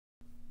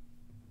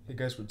Hey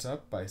guys, what's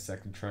up?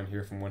 Bisectatron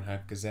here from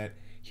OneHive Gazette,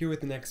 here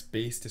with the next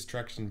base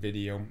destruction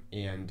video,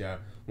 and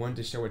wanted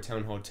to show a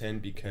Town Hall 10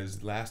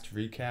 because last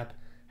recap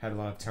had a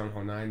lot of Town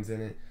Hall 9s in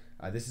it.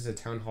 This is a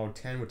Town Hall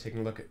 10. We're taking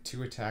a look at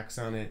two attacks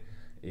on it,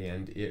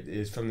 and it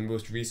is from the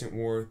most recent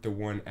war, the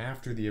one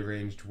after the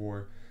arranged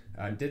war.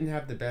 Didn't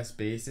have the best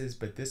bases,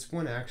 but this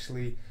one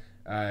actually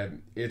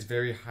is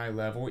very high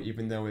level,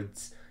 even though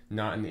it's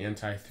not an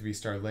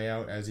anti-3-star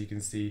layout. As you can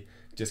see,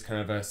 just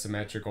kind of a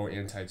symmetrical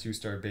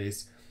anti-2-star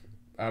base.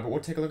 But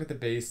we'll take a look at the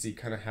base, see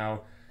kind of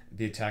how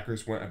the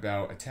attackers went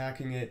about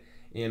attacking it,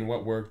 and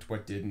what worked,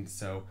 what didn't.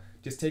 So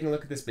just taking a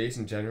look at this base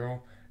in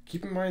general,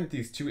 keep in mind that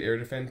these two air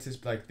defenses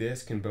like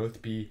this can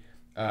both be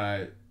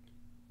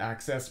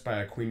accessed by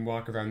a queen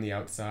walk around the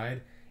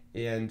outside,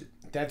 and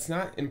that's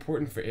not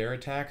important for air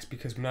attacks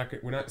because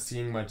we're not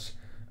seeing much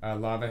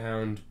Lava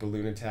Hound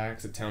balloon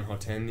attacks at Town Hall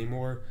 10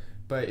 anymore.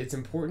 But it's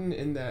important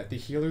in that the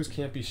healers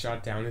can't be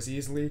shot down as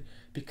easily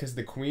because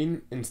the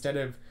queen, instead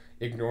of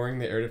ignoring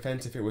the air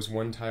defense if it was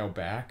one tile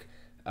back,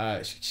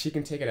 she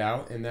can take it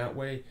out, and that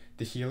way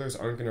the healers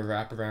aren't going to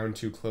wrap around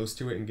too close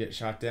to it and get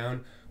shot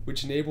down,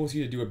 which enables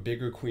you to do a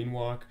bigger queen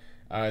walk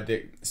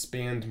that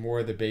spans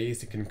more of the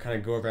base. It can kind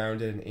of go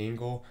around at an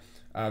angle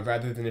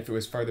rather than if it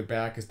was farther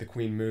back as the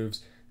queen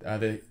moves.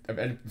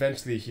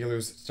 Eventually the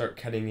healers start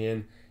cutting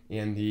in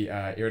and the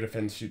air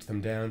defense shoots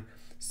them down.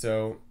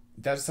 So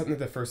that's something that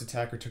the first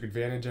attacker took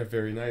advantage of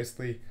very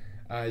nicely.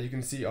 You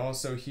can see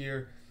also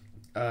here,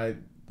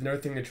 another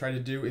thing to try to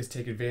do is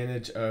take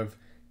advantage of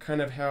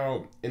kind of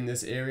how in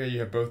this area you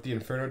have both the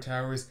Inferno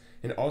Towers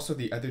and also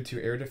the other two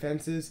air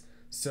defenses.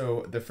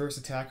 So the first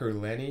attacker,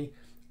 Lenny,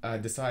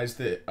 decides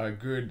that a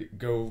good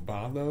Go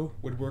Valo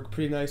would work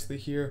pretty nicely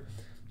here.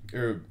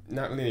 Or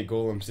not really any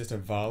golems, just a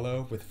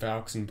Valo with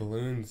Valks and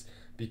balloons,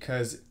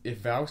 because if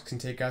Valks can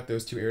take out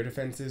those two air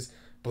defenses,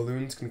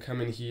 balloons can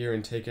come in here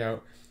and take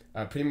out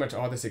pretty much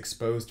all this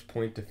exposed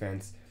point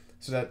defense.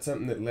 So that's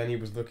something that Lenny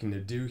was looking to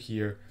do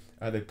here.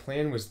 The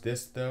plan was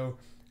this though: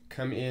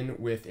 come in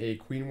with a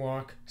queen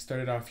walk,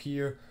 start it off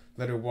here,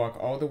 let her walk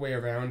all the way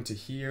around to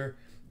here,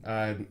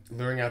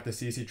 luring out the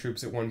CC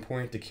troops at one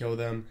point to kill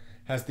them.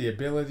 Has the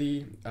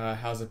ability,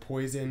 has a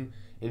poison,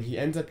 and he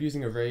ends up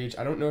using a rage.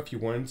 I don't know if he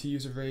wanted to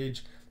use a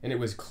rage, and it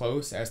was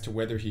close as to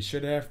whether he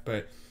should have,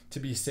 but to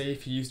be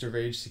safe, he used a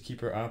rage to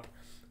keep her up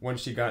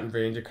once she got in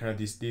range of kind of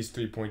these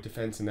 3-point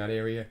defense in that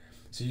area.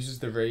 So he uses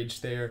the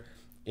rage there,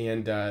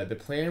 and the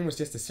plan was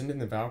just to send in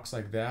the Valks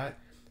like that,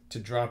 to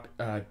drop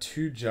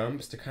 2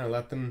 jumps to kind of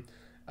let them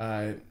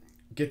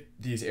get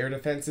these air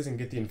defenses and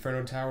get the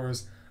Inferno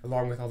Towers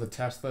along with all the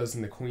Teslas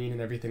and the Queen and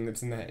everything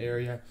that's in that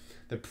area.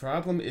 The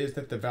problem is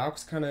that the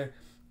Valks kind of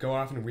go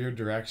off in weird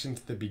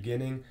directions at the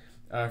beginning.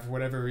 For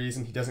whatever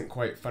reason, he doesn't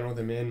quite funnel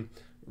them in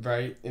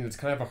right, and it's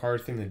kind of a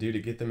hard thing to do to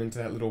get them into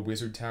that little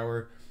wizard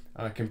tower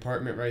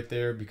compartment right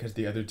there because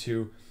the other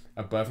two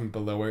above and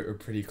below it are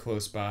pretty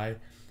close by.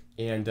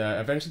 And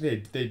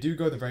eventually they do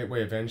go the right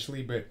way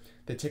eventually, but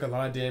they take a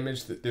lot of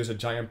damage. There's a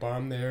giant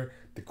bomb there,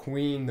 the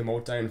Queen, the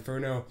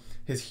multi-inferno.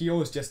 His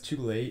heal is just too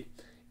late,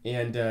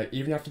 and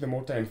even after the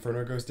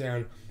multi-inferno goes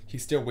down, he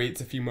still waits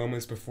a few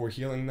moments before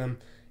healing them,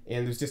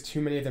 and there's just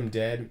too many of them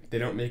dead. They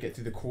don't make it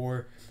through the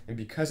core, and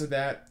because of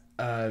that,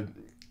 the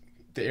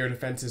air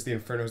defenses, the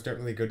infernos, don't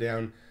really go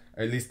down,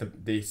 or at least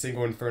the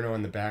single inferno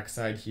on the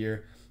backside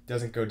here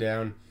doesn't go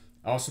down.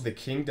 Also, the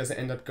king doesn't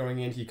end up going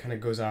in. He kind of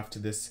goes off to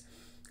this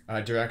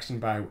direction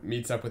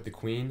meets up with the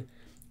queen,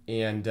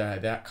 and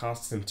that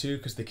costs him too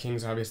because the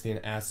king's obviously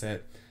an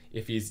asset.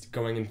 If he's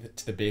going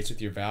into the base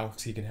with your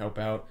Valks, he can help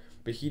out,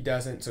 but he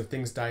doesn't, so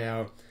things die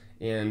out,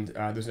 and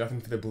there's nothing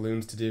for the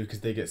balloons to do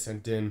because they get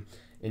sent in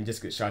and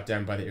just get shot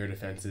down by the air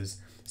defenses.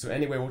 So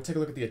anyway, we'll take a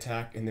look at the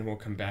attack and then we'll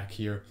come back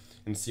here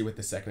and see what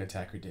the second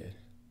attacker did.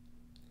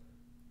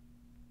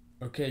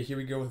 Okay, here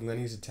we go with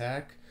Lenny's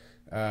attack.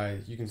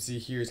 You can see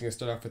here he's going to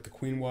start off with the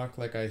queen walk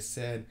like I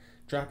said,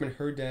 dropping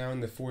her down,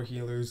 the 4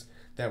 healers,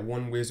 that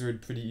 1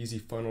 wizard, pretty easy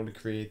funnel to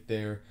create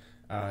there.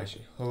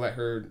 He'll let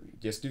her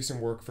just do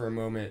some work for a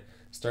moment,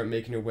 start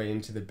making her way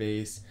into the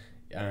base.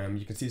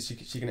 You can see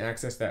she can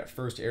access that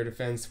first air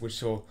defense, which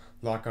she'll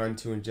lock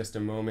onto in just a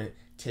moment,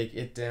 take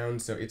it down,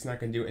 so it's not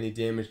going to do any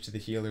damage to the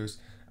healers.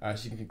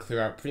 She can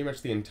clear out pretty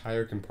much the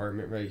entire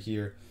compartment right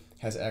here,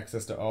 has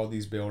access to all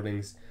these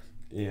buildings,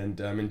 and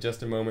in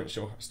just a moment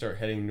she'll start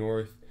heading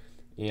north.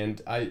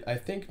 And I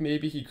think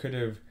maybe he could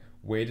have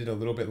waited a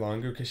little bit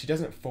longer because she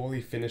doesn't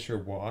fully finish her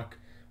walk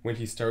when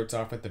he starts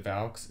off at the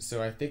Valks.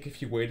 So I think if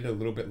he waited a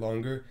little bit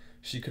longer,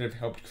 she could have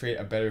helped create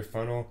a better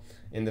funnel,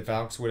 and the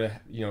Valks would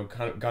have,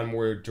 kind of gone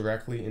more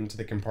directly into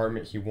the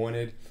compartment he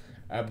wanted.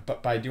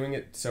 But by doing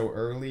it so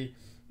early,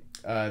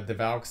 the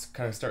Valks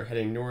kind of start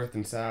heading north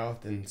and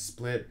south and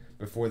split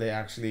before they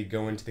actually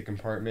go into the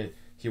compartment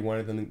he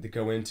wanted them to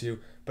go into.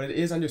 But it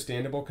is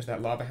understandable because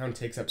that Lava Hound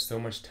takes up so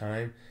much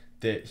time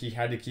that he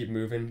had to keep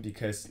moving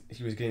because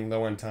he was getting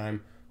low on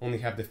time, only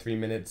have the 3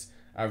 minutes.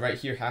 Right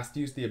here has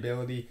to use the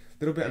ability.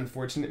 A little bit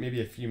unfortunate,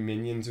 maybe a few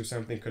minions or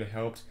something could have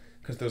helped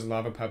because those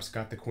lava pups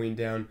got the queen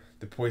down.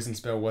 The poison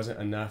spell wasn't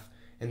enough,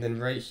 And then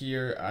right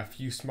here, a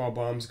few small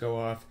bombs go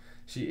off.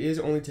 She is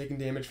only taking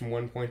damage from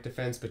 1 point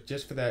defense, but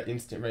just for that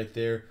instant right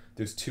there,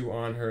 there's 2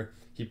 on her.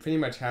 He pretty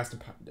much has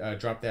to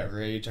drop that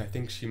rage. I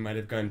think she might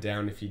have gone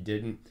down if he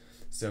didn't.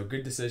 So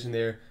good decision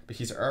there. But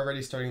he's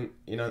already starting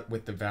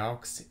with the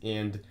Valks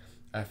and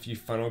a few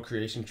funnel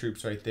creation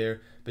troops right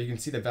there. But you can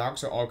see the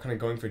Valks are all kind of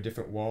going for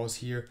different walls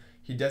here.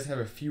 He does have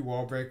a few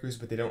wall breakers,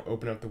 but they don't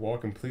open up the wall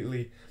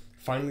completely.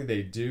 Finally,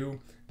 they do.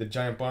 The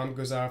giant bomb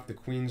goes off, the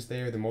Queen's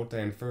there, the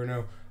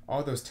multi-inferno,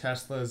 all those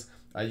Teslas.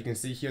 You can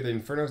see here the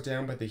Inferno's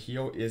down, but the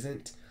heal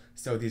isn't.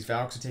 So these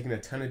Valks are taking a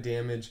ton of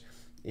damage.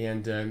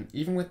 And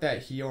even with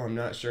that heal, I'm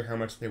not sure how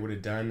much they would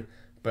have done.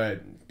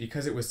 But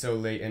because it was so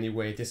late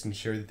anyway, it just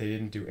ensured that they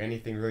didn't do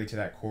anything really to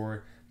that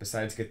core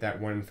besides get that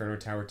one Inferno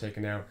tower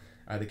taken out.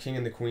 The King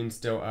and the Queen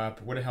still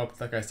up. Would have helped,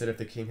 like I said, if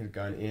the King had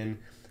gone in,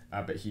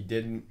 but he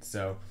didn't.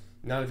 So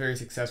not a very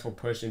successful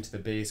push into the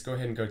base. Go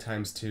ahead and go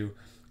 ×2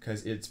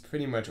 because it's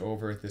pretty much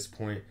over at this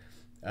point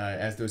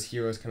as those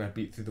heroes kind of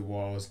beat through the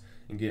walls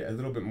and get a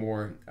little bit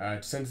more.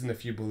 Sends in a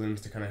few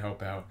balloons to kind of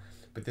help out.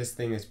 But this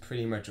thing is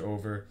pretty much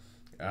over.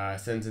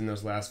 Sends in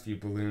those last few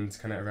balloons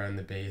kind of around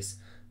the base.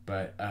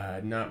 But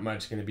not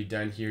much going to be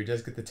done here. It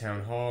does get the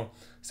Town Hall.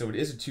 So it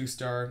is a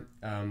 2-star,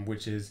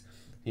 which is,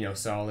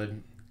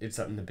 solid. It's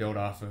something to build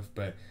off of.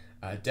 But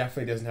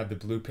definitely doesn't have the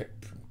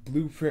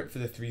blueprint for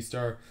the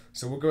 3-star.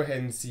 So we'll go ahead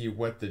and see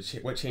what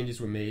changes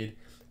were made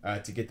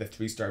to get the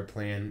 3-star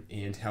plan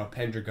and how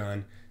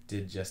Pendragon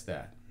did just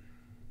that.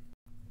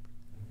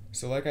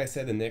 So like I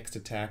said, the next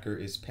attacker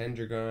is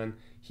Pendragon.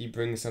 He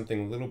brings something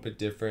a little bit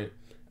different.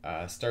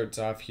 Starts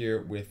off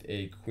here with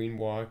a Queen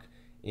Walk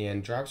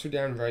and drops her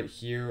down right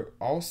here.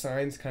 All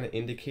signs kind of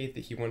indicate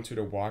that he wants her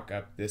to walk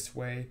up this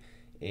way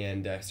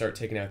and start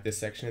taking out this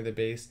section of the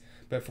base.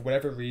 But for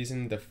whatever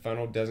reason, the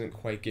funnel doesn't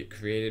quite get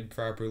created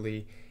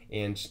properly,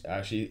 and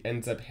she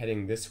ends up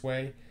heading this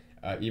way.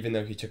 Even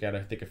though he took out,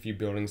 I think, a few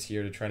buildings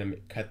here to try to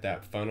cut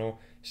that funnel,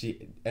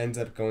 she ends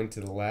up going to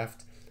the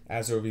left.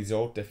 As a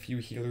result, a few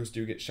healers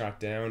do get shot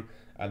down.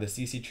 The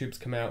CC troops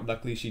come out.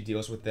 Luckily, she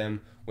deals with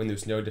them when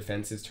there's no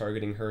defenses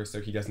targeting her, so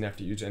he doesn't have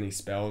to use any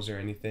spells or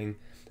anything.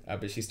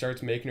 But she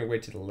starts making her way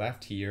to the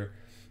left here,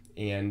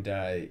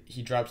 and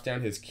he drops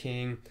down his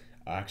king,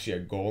 actually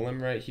a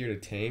golem right here to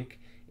tank,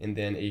 and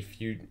then a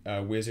few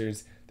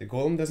wizards. The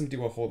golem doesn't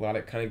do a whole lot.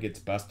 It kind of gets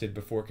busted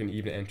before it can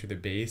even enter the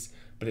base,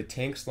 but it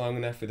tanks long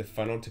enough for the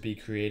funnel to be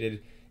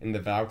created and the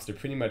Valks to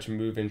pretty much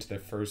move into the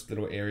first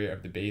little area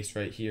of the base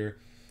right here.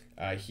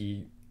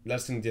 He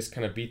lets them just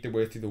kind of beat their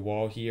way through the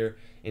wall here,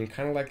 and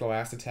kind of like the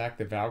last attack,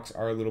 the Valks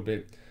are a little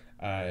bit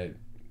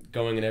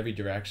going in every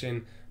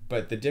direction,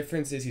 but the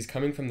difference is he's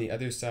coming from the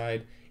other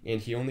side, and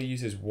he only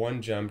uses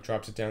one jump,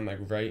 drops it down like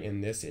right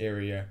in this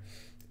area,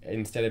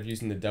 instead of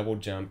using the double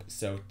jump.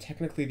 So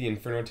technically the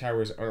Inferno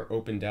Towers aren't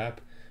opened up,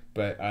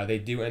 but they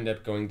do end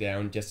up going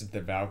down just as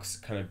the Valks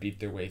kind of beat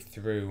their way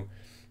through.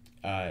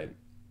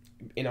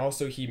 And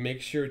also he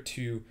makes sure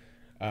to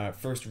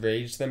first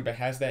rage them, but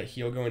has that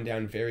heal going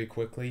down very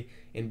quickly.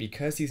 And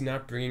because he's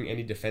not bringing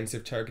any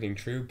defensive targeting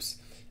troops,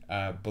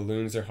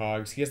 balloons or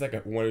hogs, he has like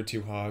 1 or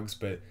 2 hogs,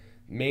 but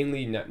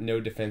mainly no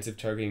defensive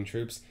targeting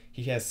troops.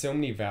 He has so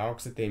many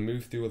Valks that they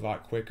move through a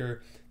lot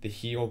quicker. The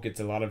heal gets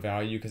a lot of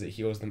value because it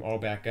heals them all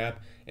back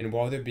up, and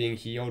while they're being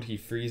healed, he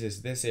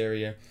freezes this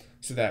area,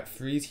 so that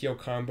freeze heal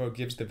combo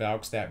gives the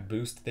Valks that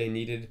boost they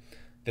needed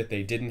that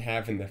they didn't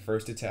have in the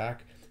first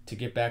attack to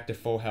get back to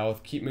full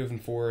health, keep moving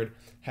forward.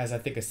 Has, I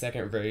think, a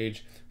second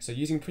rage, so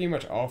using pretty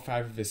much all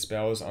 5 of his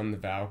spells on the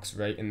Valks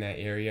right in that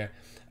area,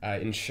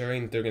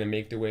 ensuring that they're going to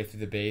make their way through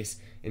the base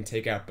and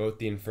take out both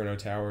the Inferno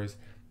Towers,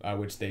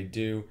 which they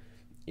do.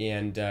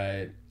 And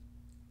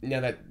now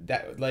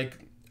that like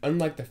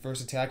unlike the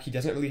first attack, he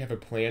doesn't really have a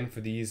plan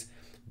for these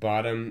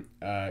bottom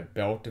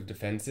belt of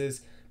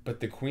defenses, but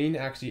the Queen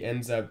actually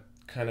ends up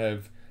kind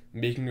of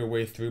making her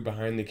way through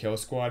behind the kill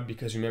squad,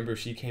 because remember,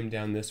 she came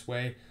down this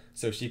way,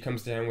 so she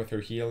comes down with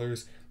her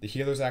healers. The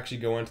healers actually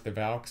go onto the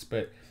Valks,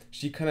 but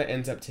she kind of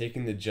ends up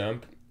taking the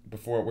jump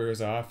before it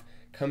wears off,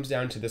 comes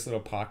down to this little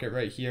pocket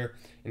right here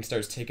and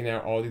starts taking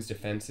out all these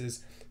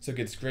defenses, so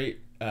gets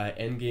great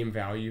endgame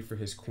value for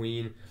his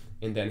Queen,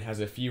 and then has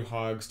a few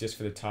hogs just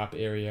for the top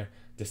area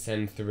to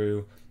send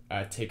through,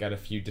 take out a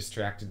few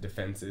distracted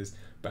defenses.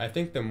 But I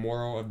think the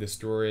moral of the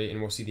story, and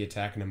we'll see the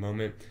attack in a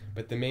moment,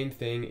 but the main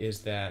thing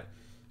is that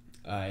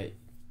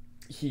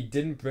he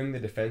didn't bring the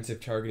defensive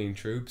targeting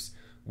troops,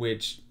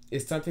 which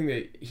is something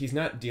that he's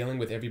not dealing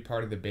with every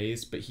part of the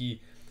base, but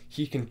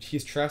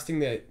he's trusting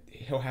that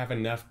he'll have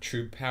enough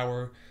troop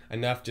power,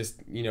 enough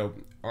just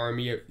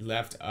army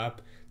left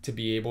up to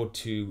be able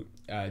to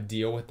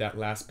deal with that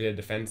last bit of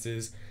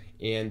defenses.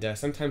 And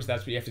sometimes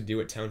that's what you have to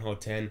do at Town Hall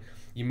 10.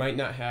 You might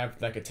not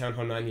have, like at Town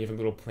Hall 9, you have a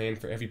little plan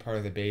for every part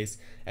of the base.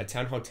 At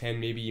Town Hall 10,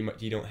 maybe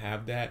you don't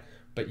have that,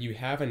 but you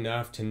have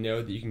enough to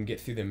know that you can get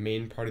through the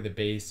main part of the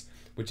base,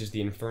 which is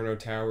the Inferno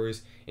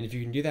Towers. And if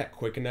you can do that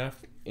quick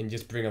enough and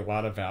just bring a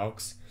lot of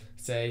Valks,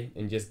 say,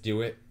 and just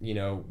do it,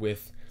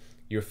 with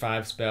your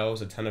 5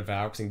 spells, a ton of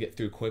Valks, and get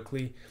through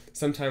quickly,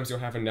 sometimes you'll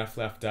have enough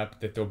left up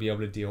that they'll be able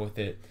to deal with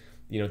it,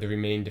 the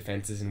remaining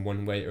defenses in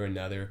one way or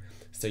another.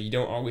 So you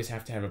don't always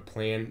have to have a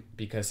plan,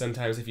 because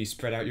sometimes if you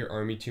spread out your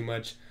army too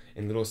much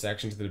in little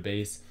sections of the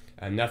base,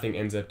 nothing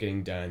ends up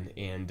getting done.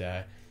 And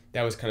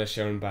that was kind of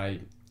shown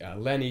by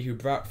Lenny, who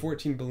brought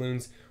 14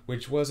 balloons,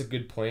 which was a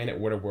good plan. It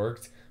would have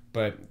worked,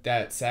 but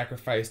that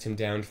sacrificed him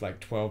down to like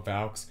 12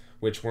 Valks,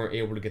 which weren't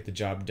able to get the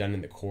job done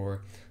in the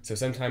core. So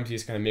sometimes you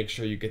just kind of make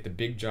sure you get the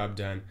big job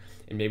done,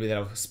 and maybe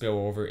that'll spill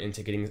over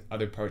into getting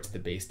other parts of the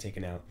base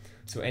taken out.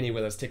 So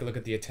anyway, let's take a look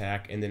at the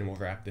attack, and then we'll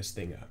wrap this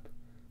thing up.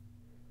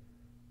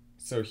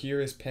 So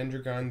here is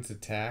Pendragon's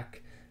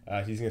attack.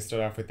 He's going to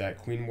start off with that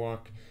queen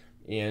walk,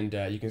 and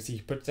you can see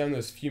he puts down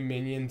those few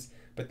minions,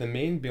 but the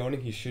main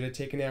building he should have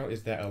taken out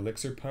is that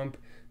elixir pump.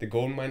 The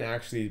gold mine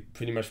actually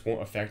pretty much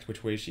won't affect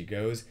which way she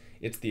goes.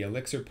 It's the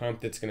elixir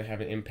pump that's going to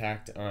have an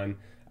impact on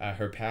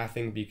her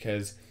pathing,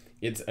 because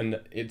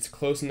it's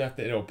close enough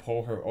that it'll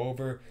pull her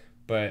over,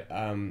 but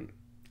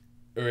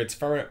or it's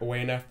far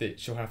away enough that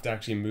she'll have to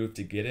actually move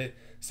to get it.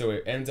 So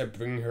it ends up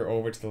bringing her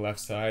over to the left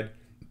side,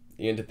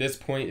 and at this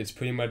point it's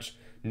pretty much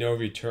no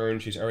return.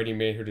 She's already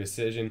made her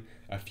decision.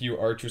 A few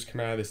archers come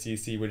out of the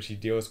CC, which she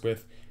deals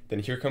with. Then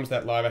here comes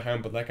that lava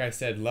hound, but like I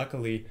said,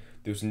 luckily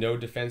there's no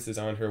defenses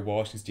on her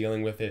while she's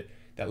dealing with it.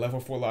 That level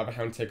 4 lava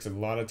hound takes a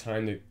lot of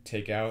time to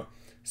take out,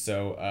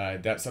 so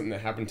that's something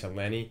that happened to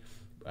Lenny.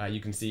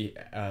 You can see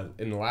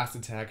in the last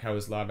attack how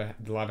the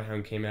lava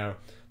hound came out,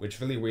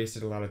 which really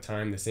wasted a lot of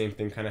time. The same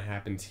thing kind of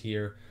happens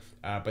here.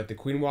 But the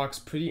queen walk's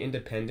pretty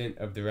independent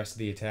of the rest of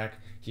the attack.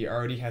 He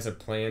already has a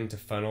plan to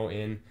funnel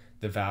in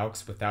the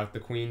Valks without the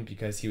queen,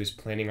 because he was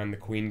planning on the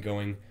queen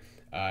going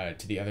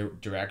to the other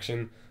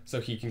direction.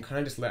 So he can kind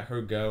of just let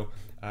her go.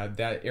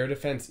 That air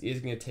defense is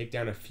going to take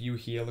down a few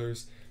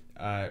healers.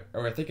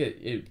 Or I think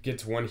it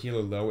gets one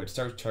healer low. It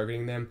starts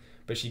targeting them,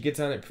 but she gets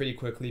on it pretty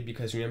quickly,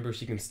 because remember,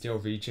 she can still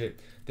reach it.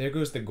 There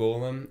goes the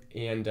golem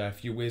and a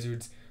few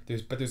wizards.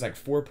 There's like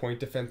 4-point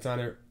defense on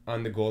her,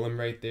 on the golem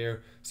right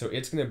there, so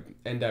it's gonna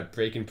end up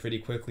breaking pretty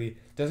quickly.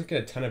 Doesn't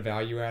get a ton of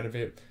value out of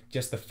it,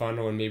 just the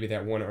funnel, and maybe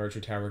that one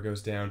archer tower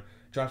goes down.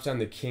 Drops down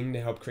the king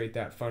to help create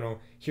that funnel.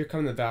 Here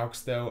come the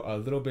Valks though, a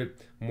little bit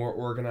more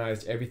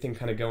organized, everything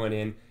kind of going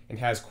in, and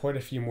has quite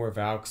a few more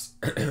Valks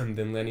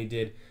than Lenny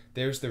did.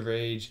 There's the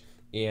rage,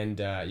 and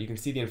you can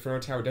see the Inferno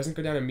Tower doesn't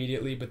go down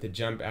immediately, but the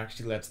jump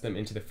actually lets them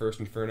into the first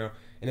Inferno.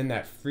 And then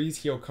that freeze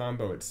heal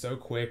combo, it's so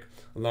quick,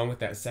 along with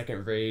that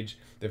second rage.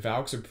 The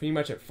Valks are pretty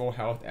much at full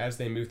health as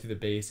they move through the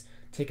base,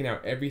 taking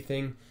out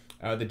everything.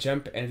 The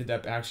jump ended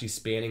up actually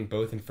spanning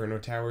both Inferno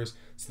Towers,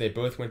 so they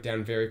both went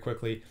down very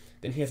quickly.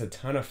 Then he has a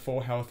ton of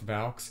full health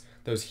Valks.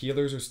 Those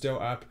healers are still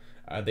up.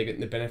 They get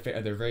the benefit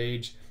of the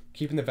rage,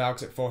 keeping the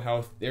Valks at full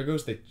health. There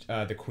goes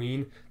the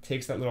queen,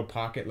 takes that little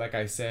pocket like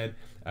I said,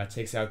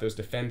 takes out those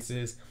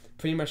defenses.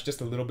 Pretty much just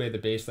a little bit of the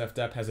base left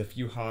up, has a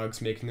few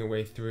hogs making their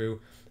way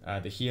through.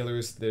 The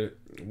healers,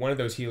 one of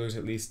those healers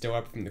at least, still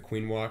up from the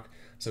queen walk,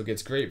 so it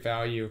gets great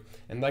value.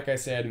 And like I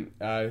said,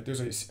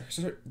 there's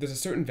a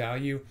certain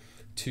value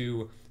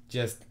to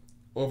just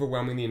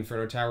overwhelming the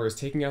Inferno Towers,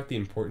 taking out the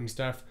important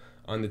stuff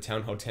on the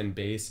Town Hall 10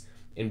 base,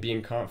 and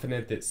being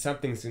confident that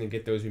something's going to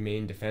get those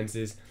remaining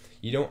defenses.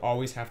 You don't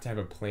always have to have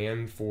a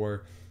plan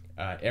for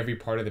every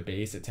part of the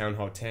base at Town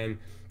Hall 10.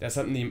 That's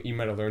something you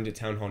might have learned at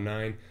Town Hall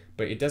 9,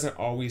 but it doesn't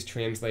always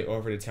translate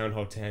over to Town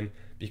Hall 10,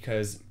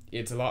 because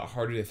it's a lot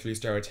harder to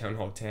 3-star at Town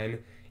Hall 10,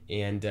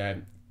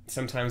 and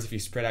sometimes if you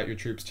spread out your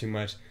troops too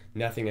much,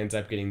 nothing ends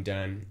up getting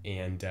done,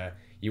 and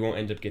you won't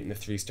end up getting the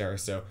 3-star.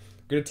 So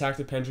good attack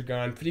to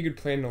Pendragon, pretty good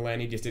plan to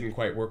Lenny, just didn't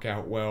quite work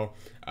out well.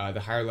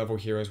 The higher level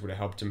heroes would have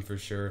helped him for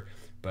sure,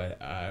 but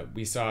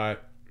we saw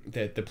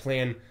that the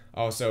plan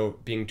also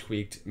being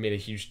tweaked made a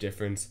huge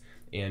difference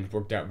and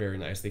worked out very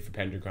nicely for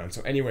Pendragon.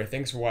 So anyway,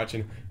 thanks for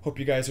watching. Hope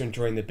you guys are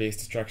enjoying the base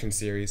destruction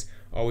series.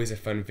 Always a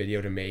fun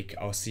video to make.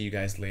 I'll see you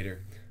guys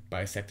later.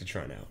 Bye,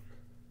 Sectatron out.